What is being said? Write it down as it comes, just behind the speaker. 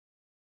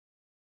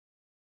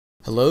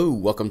Hello,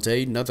 welcome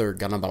to another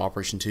Gundam Battle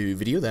Operation 2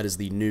 video. That is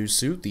the new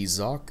suit, the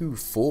Zaku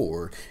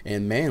 4.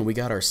 And man, we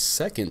got our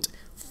second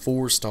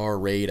 4-star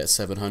raid at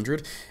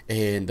 700.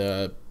 And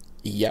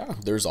yeah,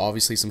 there's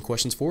obviously some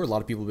questions for it. A lot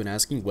of people have been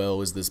asking,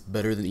 well, is this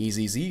better than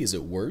EZZ? Is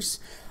it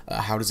worse?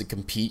 How does it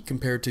compete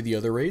compared to the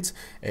other raids?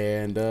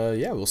 And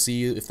yeah, we'll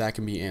see if that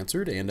can be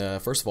answered. And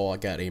first of all, I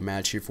got a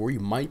match here for you.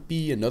 Might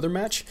be another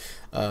match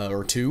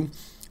or two.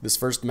 This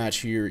first match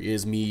here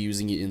is me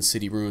using it in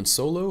City Ruins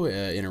solo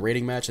in a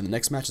raiding match, and the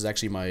next match is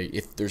actually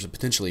if there's a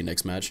potentially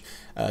next match,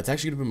 it's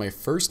actually going to be my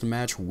first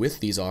match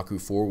with the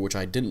Zaku 4, which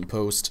I didn't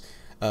post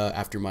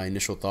after my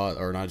initial thought,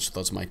 or not initial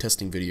thoughts, my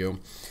testing video.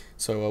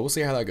 So we'll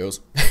see how that goes.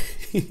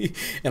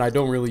 And I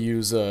don't really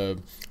use, I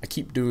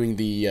keep doing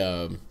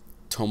the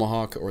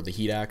Tomahawk or the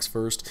Heat Axe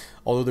first,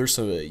 although there's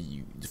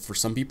some, for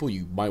some people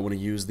you might want to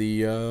use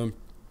the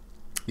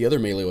other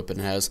melee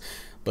weapon it has.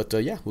 But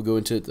yeah, we'll go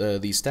into the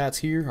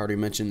stats here. I already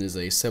mentioned is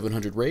a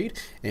 700 raid,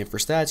 and for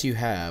stats you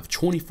have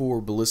 24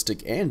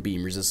 ballistic and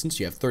beam resistance,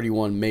 you have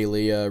 31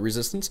 melee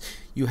resistance,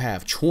 you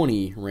have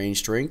 20 range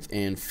strength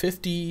and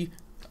 50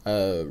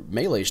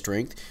 melee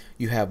strength,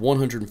 you have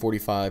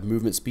 145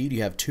 movement speed,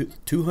 you have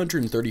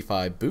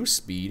 235 boost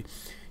speed,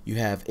 you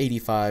have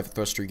 85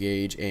 thruster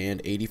gauge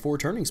and 84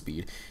 turning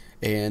speed.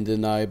 And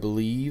then I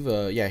believe,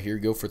 yeah, here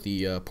you go for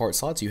the part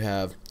slots. You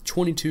have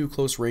 22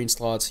 close range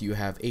slots, you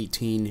have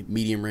 18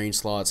 medium range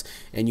slots,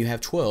 and you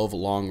have 12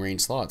 long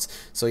range slots.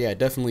 So yeah,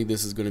 definitely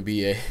this is going to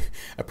be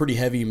a pretty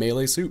heavy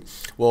melee suit.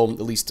 Well,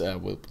 at least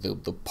with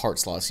the part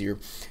slots here.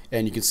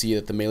 And you can see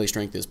that the melee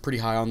strength is pretty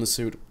high on the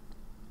suit.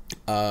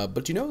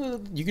 But you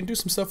know, you can do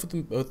some stuff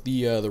with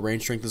the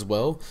range strength as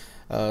well.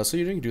 So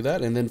you can do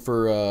that. And then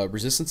for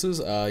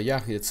resistances,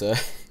 yeah, it's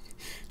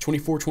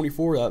 24,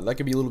 24, that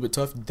could be a little bit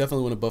tough. You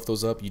definitely want to buff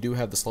those up. You do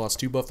have the slots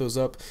to buff those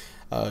up.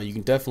 You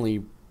can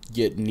definitely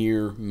get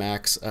near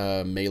max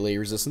melee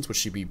resistance, which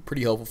should be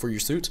pretty helpful for your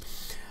suit.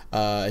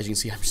 As you can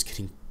see, I'm just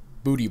getting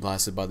booty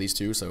blasted by these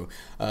two, so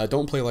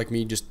don't play like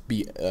me. Just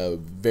be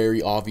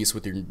very obvious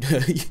with your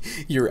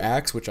your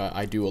axe, which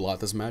I do a lot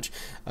this match.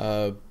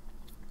 So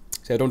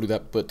yeah, don't do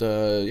that, but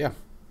yeah,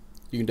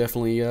 you can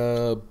definitely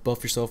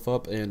buff yourself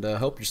up and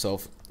help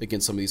yourself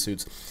against some of these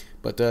suits.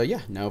 But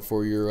yeah, now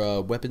for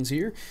your weapons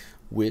here,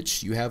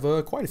 which you have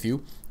quite a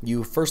few.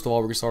 First of all,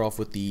 we're going to start off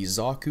with the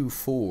Zaku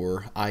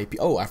 4 IP.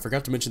 Oh, I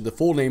forgot to mention the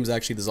full name is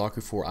actually the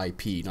Zaku 4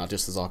 IP, not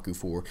just the Zaku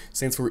 4. It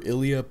stands for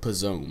Ilia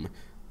Pazome.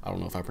 I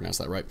don't know if I pronounced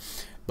that right.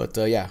 But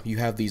yeah, you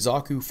have the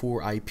Zaku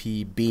 4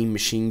 IP beam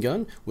machine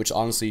gun, which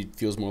honestly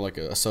feels more like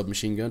a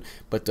submachine gun.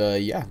 But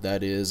yeah,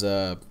 that is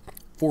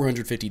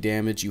 450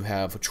 damage. You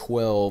have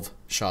 12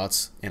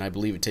 shots, and I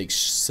believe it takes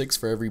 6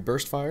 for every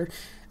burst fire,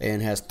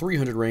 and has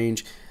 300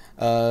 range.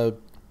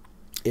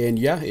 And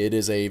yeah, it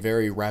is a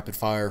very rapid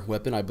fire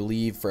weapon. I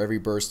believe for every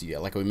burst, yeah,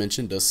 like we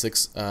mentioned, does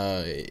 6.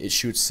 It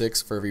shoots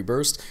 6 for every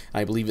burst.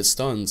 I believe it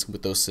stuns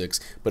with those 6,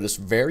 but it's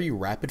very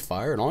rapid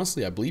fire. And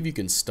honestly, I believe you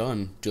can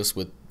stun just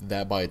with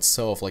that by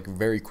itself, like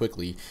very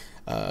quickly.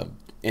 And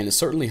it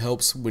certainly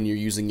helps when you're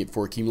using it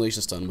for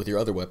accumulation stun with your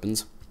other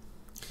weapons.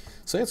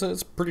 So yeah,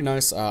 it's pretty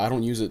nice. I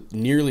don't use it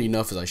nearly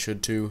enough as I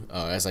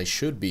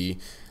should be.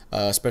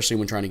 Especially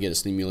when trying to get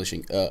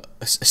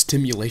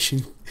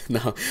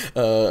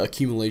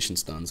accumulation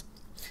stuns.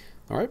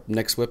 Alright,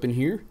 next weapon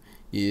here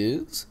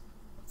is,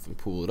 if we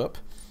pull it up,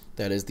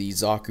 that is the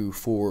Zaku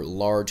 4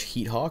 Large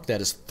Heat Hawk.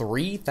 That is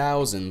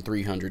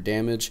 3,300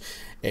 damage,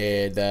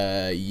 and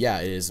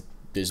yeah, it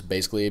is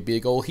basically a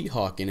big old Heat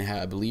Hawk, and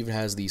I believe it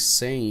has the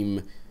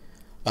same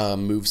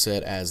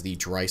moveset as the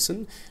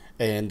Dryson,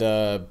 and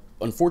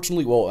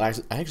unfortunately, well, I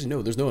actually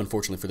no, there's no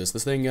unfortunately for this.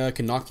 This thing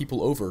can knock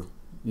people over,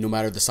 no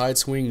matter the side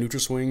swing, neutral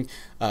swing.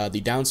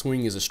 The down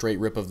swing is a straight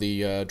rip of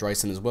the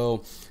Dryson as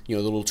well. You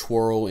know, the little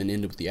twirl and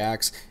end with the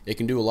axe. It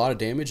can do a lot of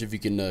damage if you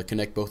can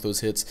connect both those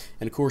hits.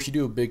 And of course, you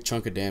do a big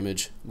chunk of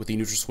damage with the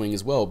neutral swing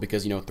as well,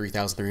 because, you know,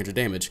 3,300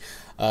 damage.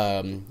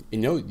 You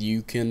know,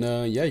 you can,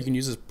 yeah, you can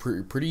use this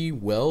pretty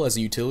well as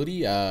a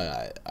utility.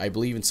 I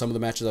believe in some of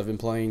the matches I've been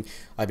playing,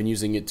 I've been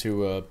using it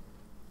to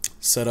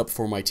set up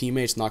for my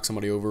teammates, knock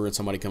somebody over, and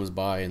somebody comes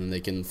by, and then they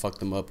can fuck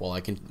them up while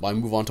I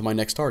move on to my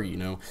next target. You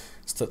know,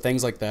 so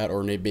things like that,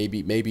 or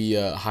maybe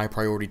high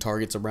priority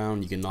targets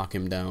around, you can knock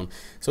him down.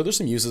 So there's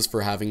some uses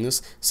for having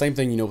this. Same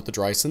thing, you know, with the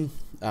Dryson.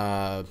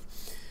 All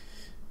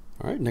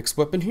right, next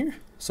weapon here.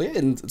 So yeah,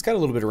 and it's got a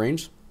little bit of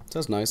range, so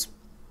that's nice.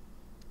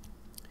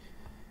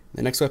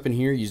 The next weapon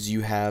here is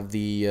you have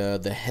the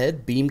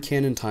head beam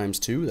cannon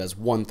 ×2. That's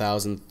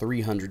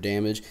 1,300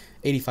 damage,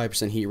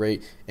 85% heat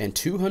rate, and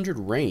 200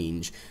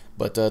 range.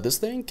 But this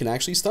thing can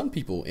actually stun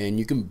people, and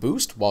you can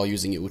boost while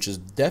using it, which is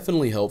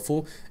definitely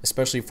helpful,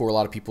 especially for a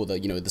lot of people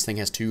that, you know, this thing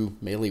has 2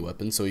 melee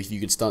weapons. So if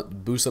you can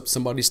boost up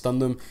somebody, stun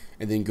them,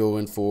 and then go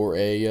in for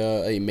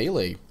a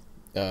melee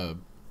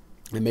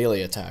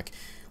attack.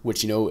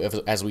 Which, you know,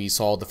 as we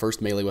saw the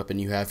first melee weapon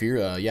you have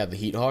here, yeah, the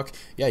Heat Hawk,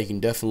 yeah, you can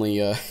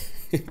definitely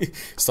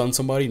stun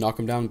somebody, knock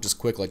them down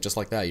just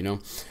like that, you know.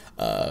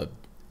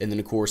 And then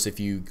of course, if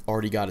you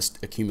already got a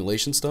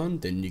accumulation stun,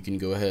 then you can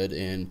go ahead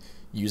and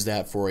use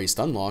that for a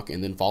stun lock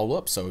and then follow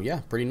up. So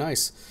yeah, pretty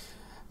nice.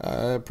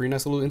 Pretty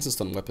nice little instant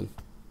stun weapon.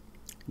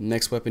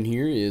 Next weapon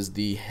here is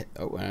the,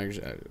 oh, I'm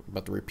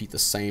about to repeat the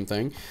same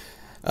thing.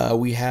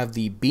 We have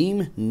the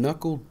Beam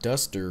Knuckle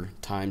Duster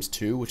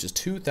 ×2, which is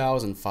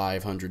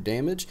 2,500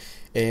 damage,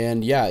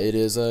 and yeah, it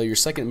is your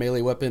second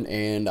melee weapon,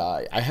 and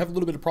I have a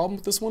little bit of problem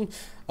with this one.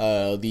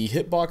 The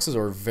hitboxes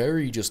are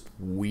very just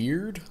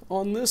weird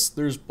on this.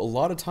 There's a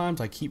lot of times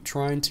I keep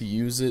trying to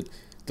use it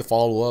to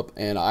follow up,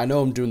 and I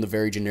know I'm doing the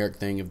very generic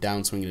thing of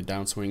downswing and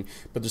downswing,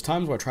 but there's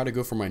times where I try to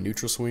go for my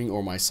neutral swing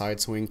or my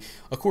side swing.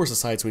 Of course, the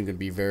side swing is going to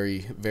be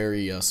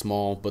very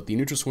small, but the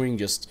neutral swing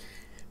just,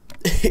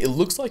 it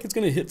looks like it's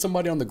going to hit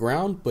somebody on the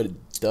ground, but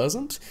it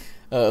doesn't,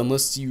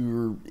 unless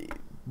you're,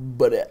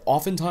 but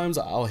oftentimes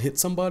I'll hit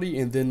somebody,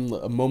 and then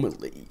a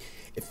moment,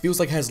 it feels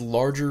like it has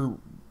larger,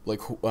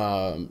 like,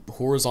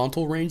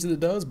 horizontal range than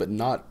it does, but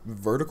not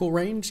vertical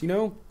range, you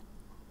know?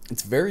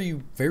 It's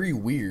very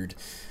weird.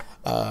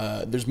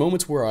 There's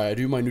moments where I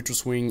do my neutral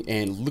swing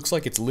and it looks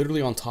like it's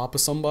literally on top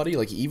of somebody,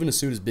 like even a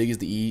suit as big as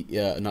the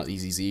not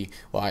EZZ,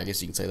 well, I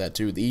guess you can say that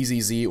too, the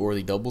EZZ or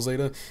the double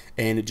Zeta,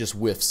 and it just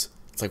whiffs.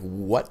 It's like,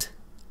 what?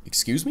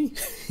 Excuse me?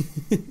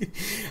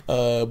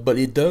 But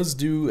it does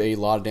do a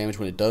lot of damage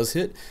when it does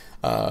hit.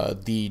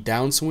 The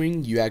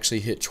downswing, you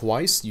actually hit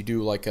twice. You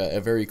do like a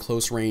very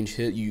close range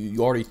hit.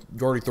 You're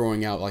already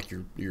throwing out like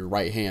your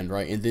right hand,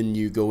 right? And then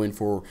you go in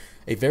for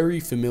a very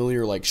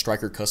familiar like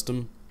striker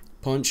custom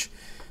punch.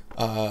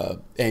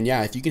 And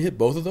yeah, if you can hit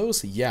both of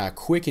those, yeah,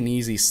 quick and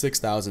easy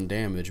 6,000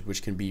 damage,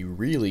 which can be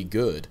really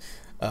good.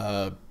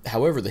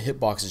 However, the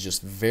hitbox is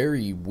just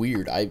very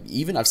weird.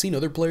 I've seen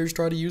other players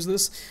try to use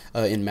this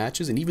in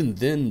matches, and even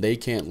then they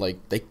can't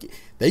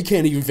they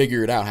can't even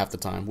figure it out half the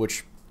time.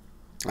 Which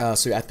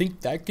so I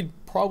think that could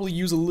probably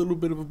use a little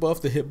bit of a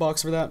buff, the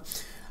hitbox for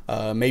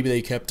that. Maybe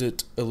they kept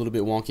it a little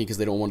bit wonky because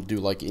they don't want to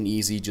do like an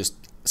easy just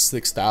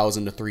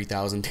 6,000 to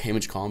 3,000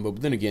 damage combo,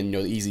 but then again, you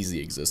know, the EZZ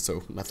exists,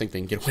 so I think they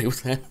can get away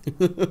with that.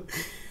 But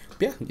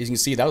yeah, as you can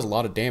see, that was a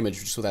lot of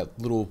damage just with that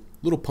little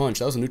punch.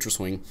 That was a neutral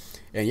swing,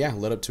 and yeah,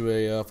 led up to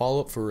a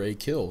follow-up for a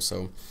kill.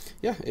 So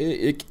yeah,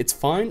 it's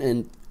fine,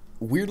 and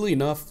weirdly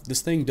enough,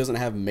 this thing doesn't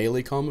have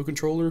melee combo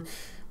controller,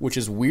 which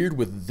is weird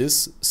with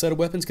this set of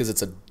weapons because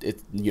it's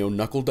you know,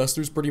 knuckle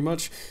dusters pretty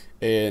much,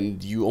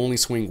 and you only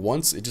swing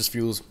once. It just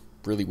feels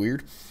really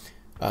weird.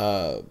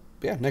 Yeah,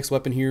 next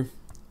weapon here.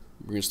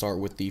 We're going to start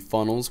with the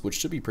funnels, which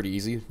should be pretty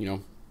easy. You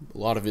know, a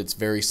lot of it's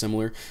very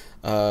similar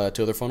to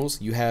other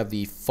funnels. You have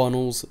the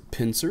funnels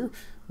pincer,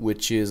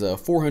 which is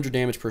 400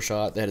 damage per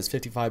shot. That is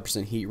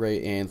 55% heat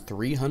rate and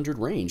 300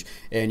 range.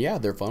 And yeah,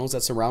 they're funnels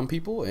that surround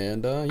people,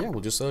 and yeah,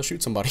 we'll just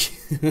shoot somebody.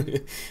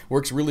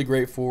 Works really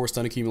great for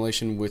stun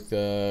accumulation with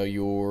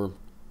your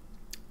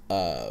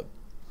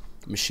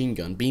machine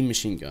gun, beam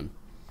machine gun.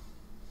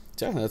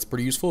 So yeah, that's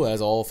pretty useful,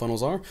 as all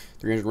funnels are.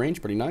 300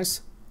 range, pretty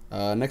nice.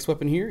 Next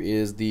weapon here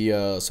is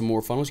the some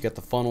more funnels. You got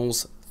the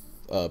funnels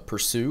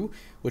pursue,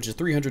 which is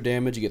 300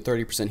 damage. You get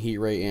 30% heat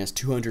rate and it's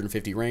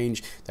 250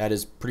 range. That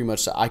is pretty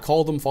much, I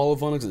call them follow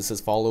funnels. It says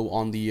follow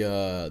on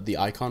the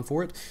icon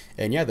for it,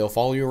 and yeah, they'll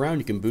follow you around.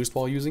 You can boost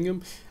while using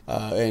them,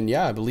 and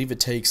yeah, I believe it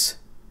takes,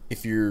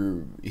 if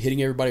you're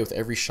hitting everybody with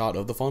every shot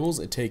of the funnels,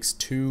 it takes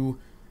 2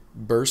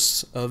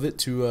 bursts of it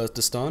to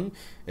stun,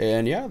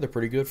 and yeah, they're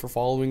pretty good for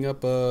following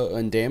up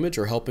on damage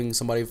or helping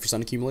somebody for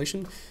stun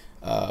accumulation.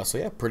 So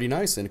yeah, pretty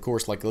nice. And of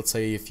course, like, let's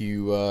say if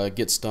you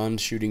get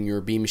stunned shooting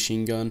your beam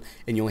machine gun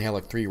and you only have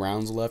like 3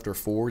 rounds left or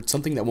 4, it's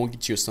something that won't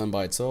get you a stun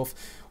by itself,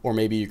 or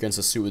maybe you're against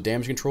a suit with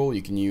damage control,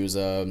 you can use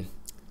the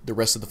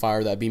rest of the fire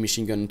of that beam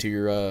machine gun into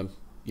your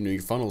you know,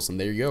 your funnels, and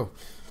there you go.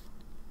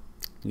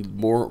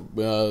 More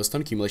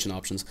stun accumulation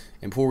options.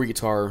 And before we get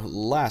to our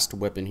last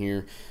weapon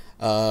here,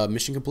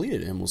 mission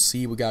completed, and we'll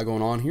see what we got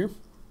going on here.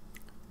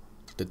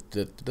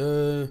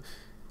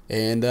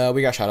 And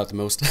we got shot at the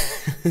most.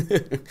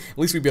 At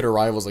least we beat our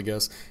rivals, I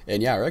guess.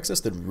 And yeah, our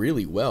XS did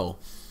really well.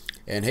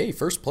 And hey,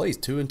 first place,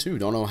 2-2.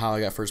 Don't know how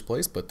I got first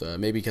place, but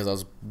maybe because I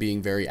was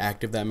being very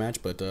active that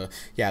match. But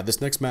yeah, this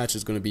next match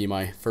is going to be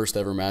my first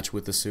ever match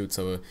with the suit,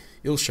 so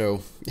it'll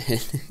show.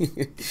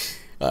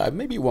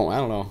 Maybe it won't. I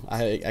don't know.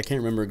 I can't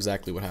remember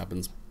exactly what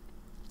happens.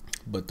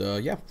 But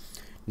yeah.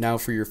 Now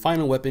for your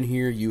final weapon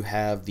here, you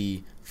have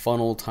the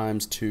funnel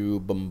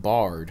 ×2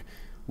 bombard,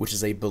 which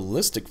is a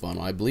ballistic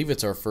funnel. I believe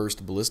it's our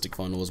first ballistic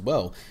funnel as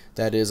well.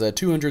 That is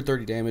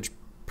 230 damage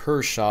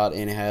per shot,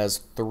 and it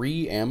has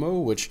 3 ammo,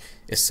 which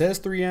it says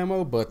 3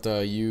 ammo, but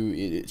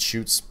it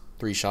shoots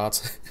 3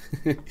 shots,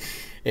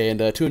 and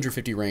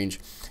 250 range.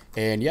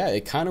 And yeah,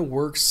 it kind of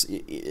works.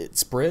 It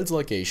spreads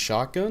like a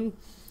shotgun,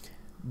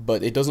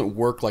 but it doesn't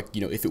work like,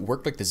 you know, if it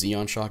worked like the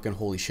Xeon shotgun,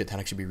 holy shit, that'd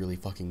actually be really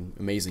fucking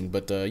amazing.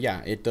 But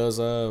yeah, it does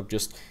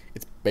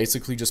it's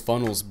basically just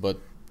funnels, but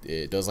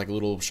it does like a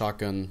little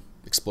shotgun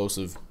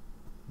explosive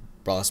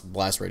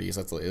blast radius.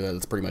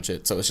 That's pretty much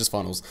it. So it's just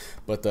funnels,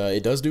 but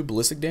it does do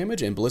ballistic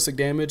damage, and ballistic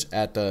damage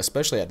at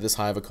especially at this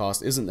high of a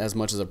cost isn't as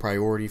much as a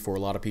priority for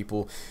a lot of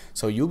people.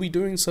 So you'll be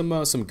doing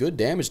some good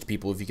damage to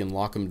people if you can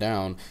lock them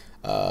down,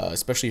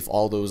 especially if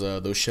all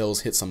those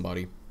shells hit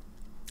somebody.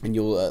 and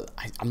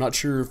I'm not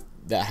sure if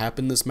that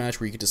happened this match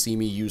where you get to see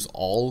me use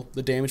all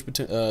the damage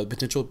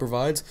potential it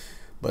provides,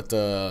 but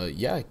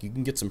yeah, you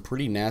can get some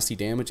pretty nasty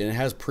damage, and it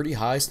has pretty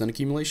high stun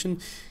accumulation.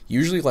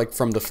 Usually, like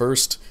from the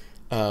first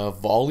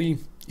volley,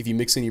 if you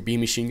mix in your beam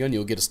machine gun,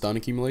 you'll get a stun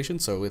accumulation,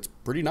 so it's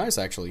pretty nice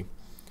actually.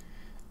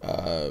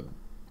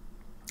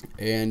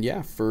 And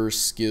yeah, for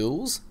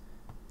skills,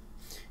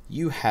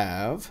 you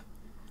have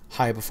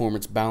high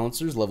performance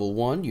balancers level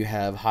 1, you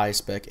have high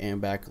spec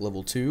ambac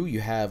level 2,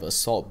 you have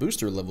assault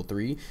booster level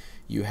 3,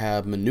 you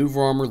have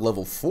maneuver armor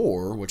level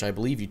 4, which I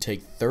believe you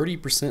take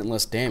 30%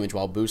 less damage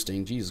while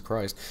boosting. Jesus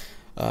Christ.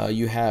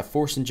 You have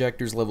force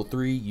injectors level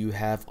 3, you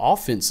have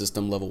offense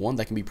system level 1,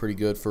 that can be pretty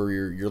good for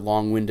your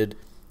long-winded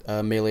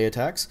melee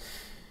attacks.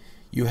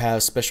 You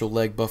have special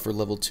leg buffer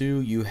level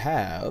 2, you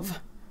have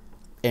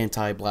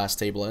anti-blast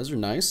stabilizer,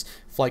 nice.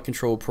 Flight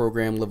control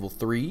program level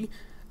 3,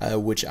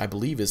 which I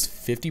believe is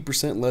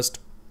 50% less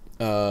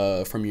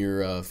from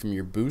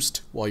your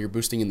boost while you're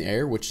boosting in the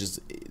air, which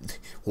is,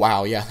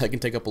 wow, yeah, that can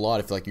take up a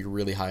lot if like you're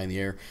really high in the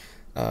air,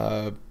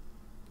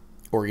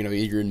 or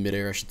you're in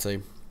midair, I should say.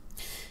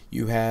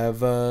 You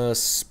have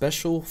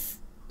special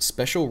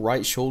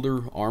right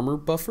shoulder armor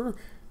buffer,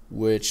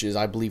 which is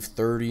I believe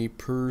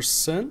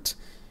 30%.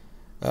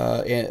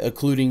 And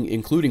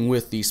including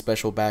with the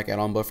special back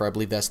add-on buffer, I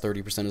believe that's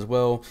 30% as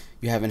well.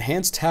 You have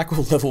enhanced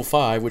tackle level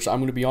 5, which I'm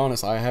going to be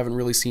honest, I haven't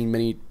really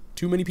seen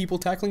too many people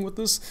tackling with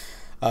this.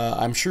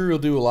 I'm sure it'll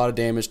do a lot of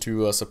damage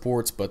to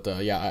supports, but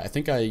yeah, I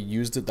think I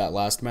used it that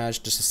last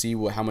match just to see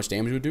how much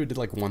damage it would do. It did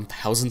like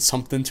 1,000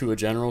 something to a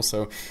general,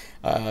 so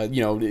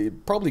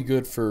probably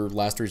good for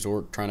last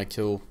resort, trying to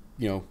kill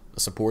a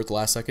support at the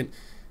last second,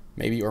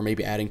 maybe, or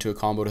maybe adding to a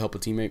combo to help a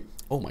teammate.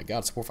 Oh my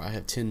God, support! I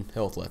have 10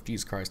 health left.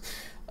 Jesus Christ.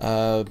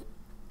 And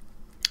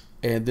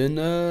then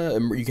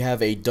you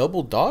have a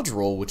double dodge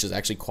roll, which is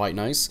actually quite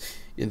nice.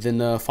 And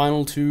then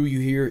final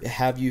two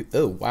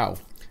oh wow,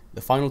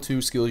 the final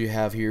two skills you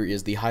have here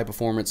is the high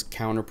performance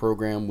counter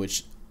program,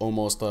 which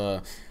almost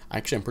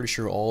actually I'm pretty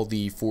sure all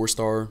the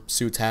 4-star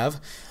suits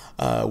have.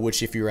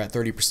 Which if you're at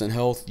 30%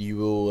 health, you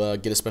will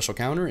get a special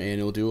counter and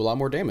it'll do a lot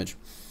more damage.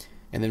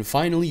 And then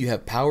finally you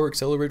have power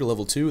accelerator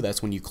level 2.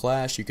 That's when you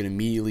clash, you can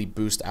immediately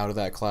boost out of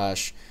that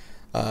clash.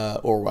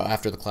 Or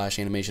after the clash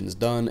animation is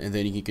done, and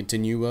then you can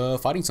continue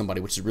fighting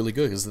somebody, which is really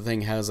good because the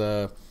thing has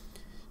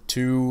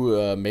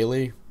 2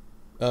 melee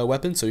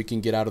weapons, so you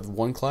can get out of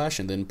one clash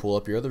and then pull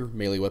up your other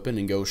melee weapon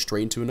and go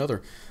straight into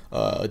another,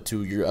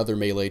 to your other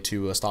melee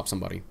to stop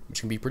somebody, which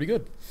can be pretty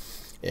good.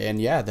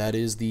 And yeah, that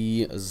is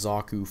the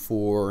Zaku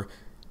for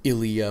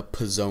Ilia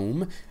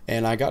Pazome,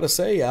 and I gotta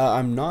say,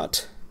 I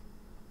don't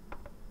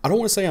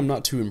want to say I'm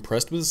not too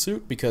impressed with the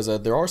suit, because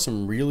there are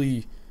some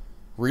really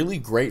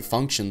great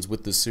functions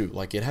with the suit.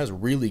 Like, it has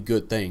really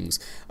good things.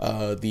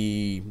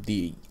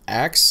 The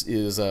axe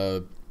is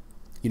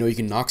you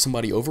can knock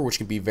somebody over, which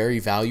can be very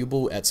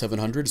valuable at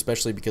 700,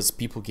 especially because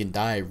people can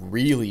die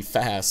really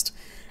fast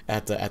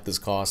at this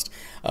cost.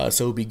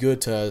 So it'd be good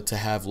to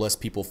have less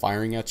people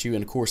firing at you,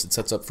 and of course it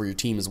sets up for your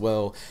team as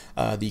well.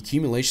 The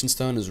accumulation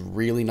stun is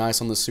really nice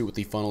on the suit with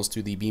the funnels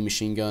to the beam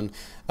machine gun.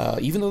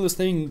 Even though this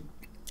thing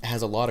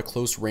has a lot of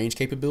close range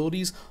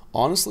capabilities,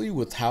 honestly,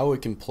 with how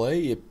it can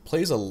play, it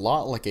plays a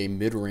lot like a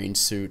mid-range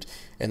suit,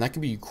 and that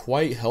can be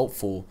quite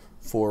helpful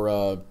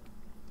for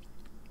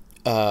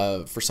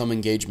some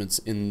engagements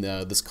in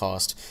this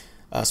cost,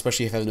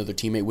 especially if you have another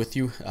teammate with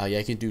you. Yeah,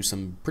 you can do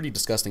some pretty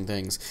disgusting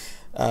things.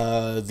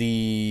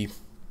 The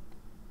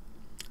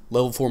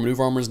level 4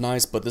 maneuver armor is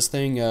nice, but this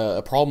thing,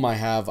 a problem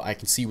I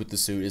can see with the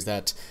suit is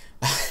that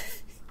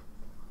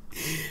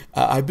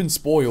I've been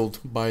spoiled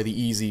by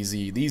the EZZ.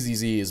 The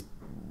EZZ is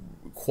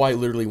quite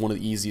literally one of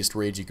the easiest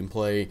raids you can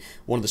play,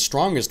 one of the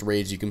strongest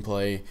raids you can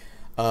play,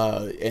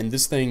 and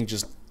this thing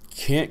just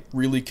can't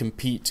really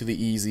compete to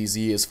the EZZ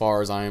as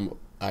far as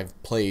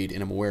I've played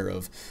and I'm aware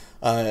of.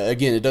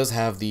 Again, it does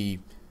have the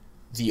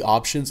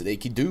options.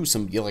 It can do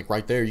some, like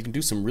right there, you can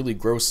do some really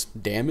gross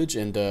damage,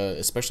 and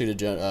especially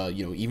to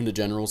even to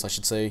generals, I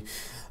should say.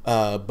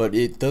 But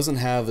it doesn't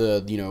have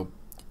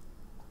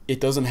it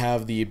doesn't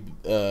have the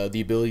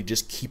ability to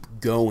just keep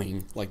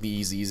going like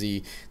the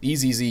EZZ. The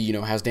EZZ,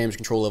 has damage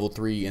control level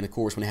 3, and of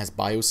course when it has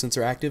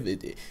biosensor active,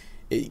 it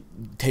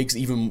takes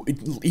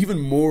even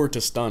more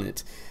to stun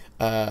it.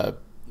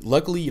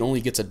 Luckily, it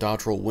only gets a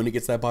dodge roll when it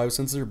gets that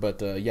biosensor,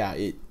 but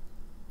yeah,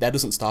 that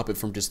doesn't stop it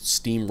from just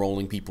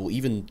steamrolling people,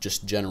 even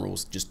just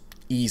generals, just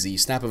easy,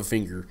 snap of a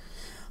finger.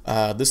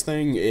 This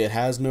thing, it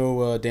has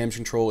no damage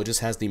control, it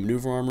just has the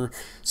maneuver armor,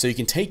 so you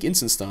can take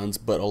instant stuns,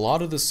 but a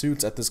lot of the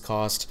suits at this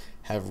cost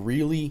have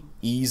really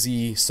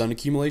easy stun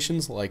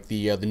accumulations, like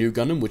the new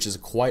Gundam, which is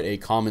quite a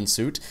common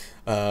suit.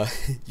 The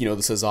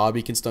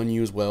Sazabi can stun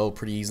you as well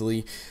pretty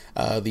easily.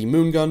 The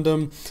Moon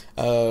Gundam,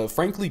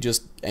 frankly,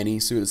 just any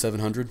suit at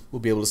 700 will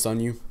be able to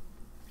stun you.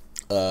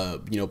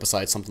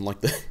 Besides something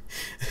like the,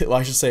 well,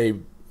 I should say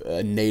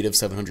native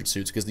 700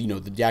 suits, because the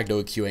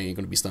Yagdo QA ain't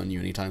going to be stunning you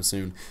anytime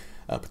soon.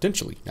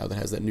 Potentially, now that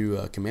has that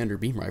new Commander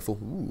beam rifle.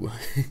 Ooh,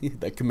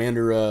 that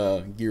Commander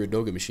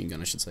Gyaradoga machine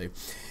gun, I should say.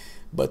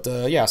 But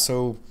yeah,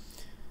 so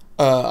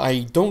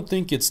I don't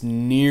think it's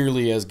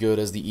nearly as good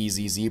as the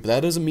EZZ, but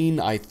that doesn't mean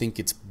I think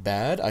it's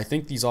bad. I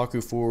think the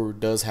Zaku 4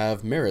 does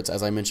have merits,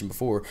 as I mentioned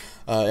before,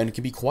 and it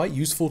can be quite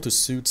useful to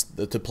suits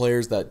to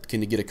players that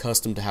can get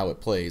accustomed to how it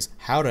plays.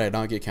 How did I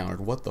not get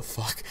countered? What the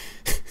fuck?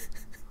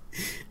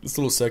 This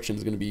little section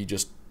is going to be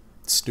just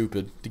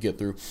stupid to get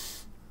through.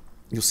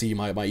 You'll see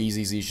my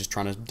EZZ is just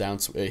trying to down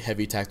a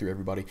heavy attack through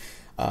everybody.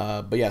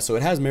 But yeah, so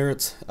it has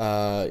merits.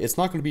 It's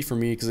not going to be for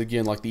me because,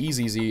 again, like the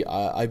EZZ,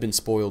 I've been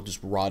spoiled just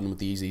rotten with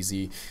the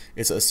EZZ.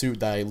 It's a suit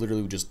that I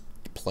literally would just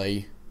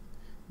play.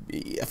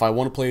 If I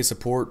want to play a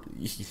support,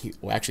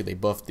 well, actually they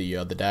buffed the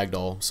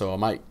Dagdoll, so I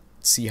might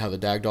see how the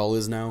Dagdoll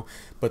is now.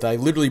 But I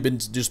literally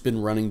just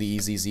been running the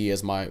EZZ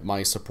as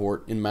my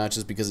support in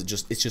matches because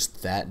it's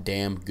just that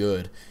damn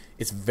good.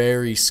 It's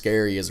very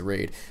scary as a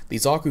raid. The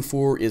Zaku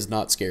 4 is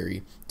not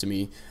scary to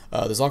me.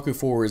 The Zaku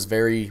 4 is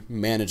very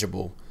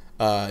manageable.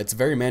 It's a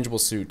very manageable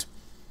suit,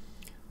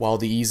 while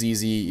the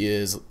EZZ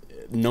is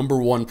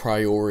 #1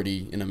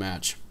 priority in a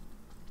match.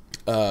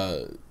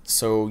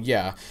 So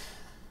yeah.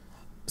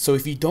 So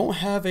if you don't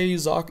have a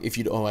Zaku, if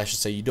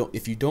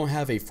you don't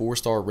have a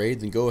 4-star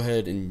raid, then go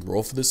ahead and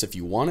roll for this if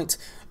you want it,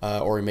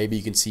 or maybe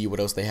you can see what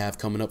else they have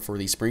coming up for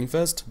the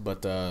Springfest.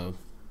 But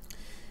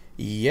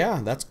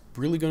yeah, that's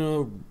really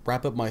gonna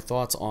wrap up my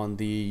thoughts on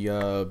the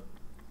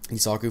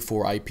Zaku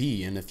 4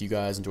 IP. And if you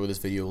guys enjoy this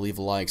video, leave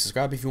a like,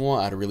 subscribe if you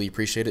want. I'd really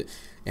appreciate it.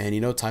 And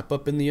you know, type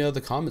up in the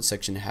comment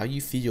section how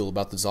you feel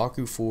about the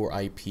Zaku 4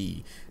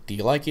 IP. Do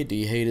you like it? Do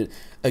you hate it?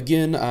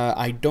 Again,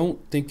 I don't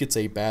think it's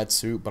a bad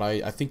suit, but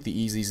I think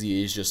the EZZ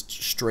is just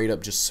straight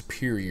up just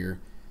superior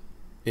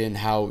in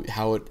how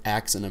it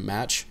acts in a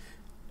match,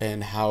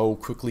 and how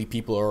quickly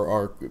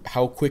people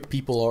how quick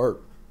people are,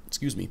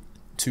 excuse me,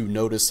 to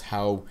notice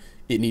how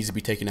it needs to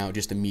be taken out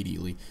just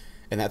immediately.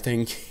 And that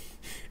thing,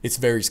 it's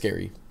very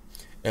scary.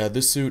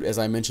 This suit, as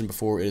I mentioned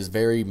before, is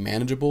very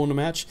manageable in a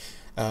match.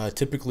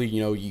 Typically,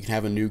 you know, you can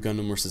have a new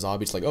Gundam or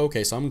Sazabi. It's like, oh,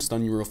 okay, so I'm going to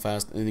stun you real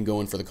fast and then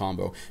go in for the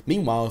combo.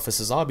 Meanwhile, if a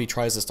Sazabi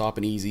tries to stop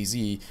an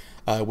EZZ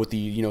with the,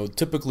 you know,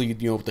 typically,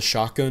 you know, with the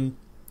shotgun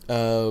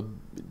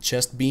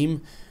chest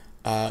beam,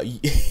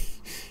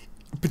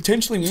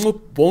 potentially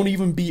won't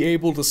even be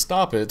able to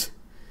stop it.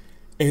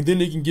 And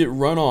then it can get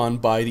run on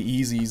by the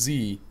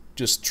EZZ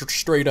just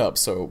straight up.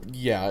 So,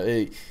 yeah,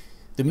 the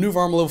maneuver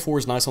armor level 4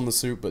 is nice on the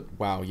suit, but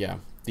wow, yeah.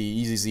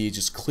 The EZZ is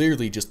just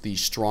clearly just the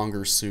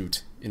stronger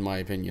suit, in my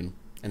opinion,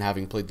 and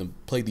having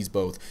played these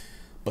both.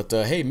 But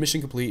hey,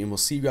 mission complete, and we'll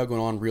see you guys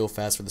going on real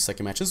fast for the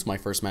second match. This is my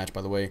first match,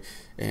 by the way.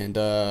 And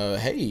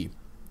hey,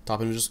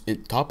 top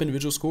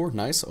individual score,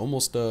 nice,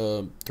 almost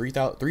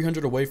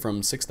 300 away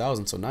from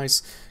 6,000, so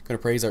nice. Gonna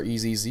praise our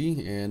EZZ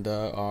and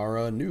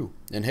our new.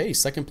 And hey,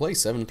 second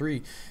place,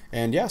 7-3.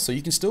 And yeah, so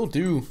you can still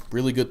do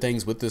really good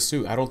things with this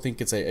suit. I don't think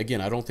it's I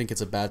don't think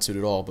it's a bad suit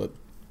at all, but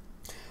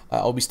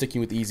I'll be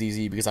sticking with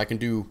EZZ because I can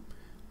do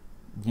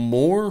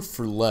more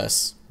for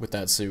less with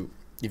that suit,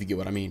 if you get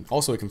what I mean.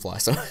 Also, it can fly,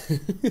 so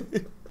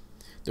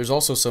there's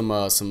also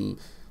some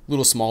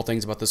little small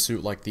things about the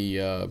suit, like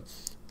the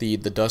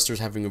dusters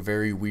having a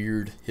very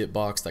weird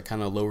hitbox that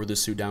kind of lower the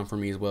suit down for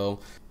me as well.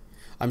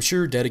 I'm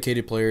sure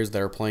dedicated players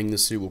that are playing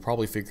this suit will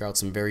probably figure out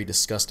some very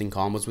disgusting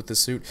combos with this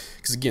suit,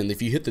 because again, if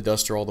you hit the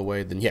duster all the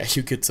way, then yeah,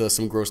 you get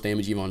some gross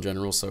damage even on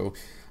general. So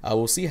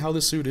we'll see how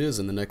this suit is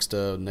in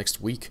the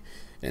next week,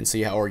 and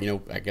see how, or you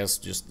know, I guess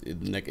just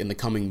in the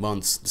coming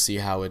months, to see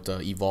how it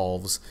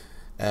evolves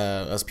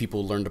as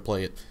people learn to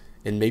play it,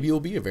 and maybe it'll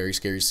be a very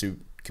scary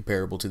suit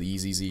comparable to the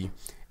EZZ.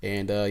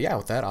 And yeah,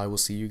 with that, I will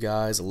see you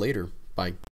guys later. Bye.